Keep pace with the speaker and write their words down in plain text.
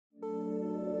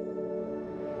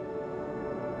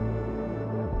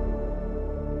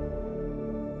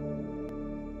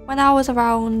When I was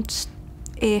around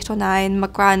 8 or 9, my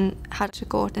gran had to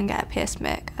go and get a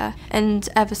pacemaker, and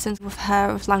ever since with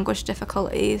her with language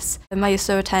difficulties, I used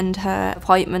to attend her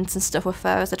appointments and stuff with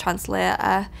her as a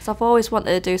translator. So I've always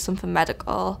wanted to do something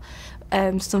medical,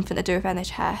 something to do with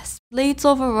NHS. Leeds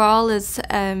overall is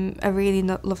a really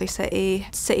lovely city.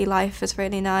 City life is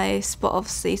really nice, but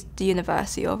obviously the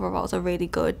university overall is a really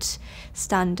good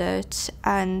standard,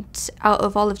 and out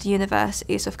of all of the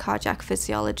universities of cardiac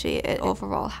physiology, it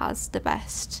overall has the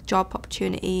best job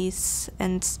opportunities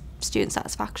and student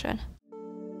satisfaction.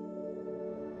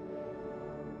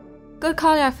 Good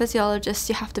cardiac physiologists,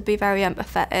 you have to be very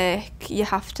empathetic. You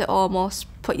have to almost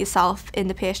put yourself in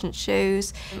the patient's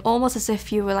shoes, almost as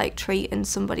if you were like treating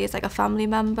somebody as like a family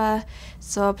member.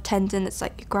 So pretending it's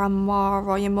like your grandma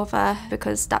or your mother,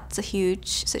 because that's a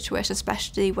huge situation,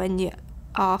 especially when you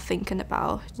are thinking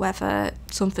about whether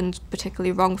something's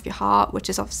particularly wrong with your heart,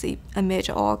 which is obviously a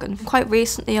major organ. Quite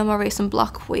recently, on my recent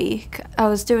block week, I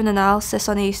was doing analysis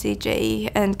on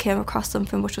ECG and came across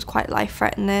something which was quite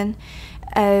life-threatening.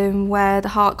 Where the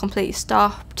heart completely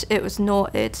stopped. It was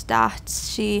noted that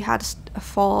she had a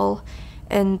fall,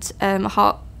 and her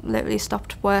heart literally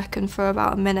stopped working for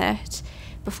about a minute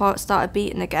before it started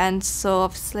beating again. So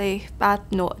obviously I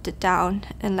noted it down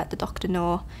and let the doctor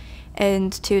know,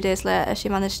 and 2 days later she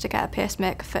managed to get a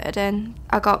pacemaker fitted in.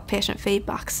 I got patient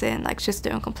feedback saying like she's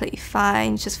doing completely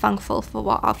fine, she's thankful for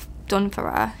what I've done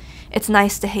for her. It's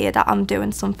nice to hear that I'm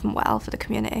doing something well for the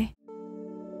community.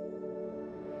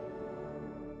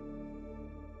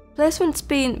 Placement's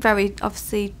been very,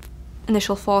 obviously,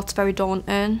 initial thoughts very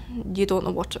daunting. You don't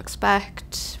know what to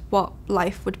expect, what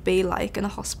life would be like in a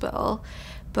hospital.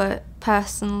 But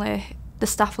personally, the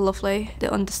staff are lovely. They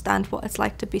understand what it's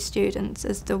like to be students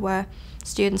as they were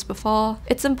students before.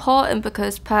 It's important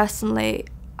because personally,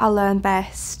 I learn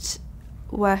best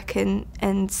working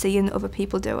and seeing other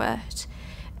people do it,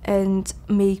 and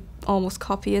me almost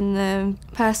copying them.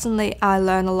 Personally, I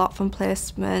learn a lot from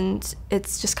placement.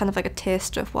 It's just kind of like a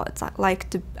taste of what it's like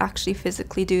to actually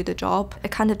physically do the job. It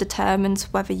kind of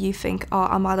determines whether you think, oh,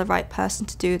 am I the right person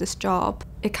to do this job?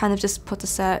 It kind of just puts a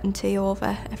certainty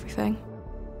over everything.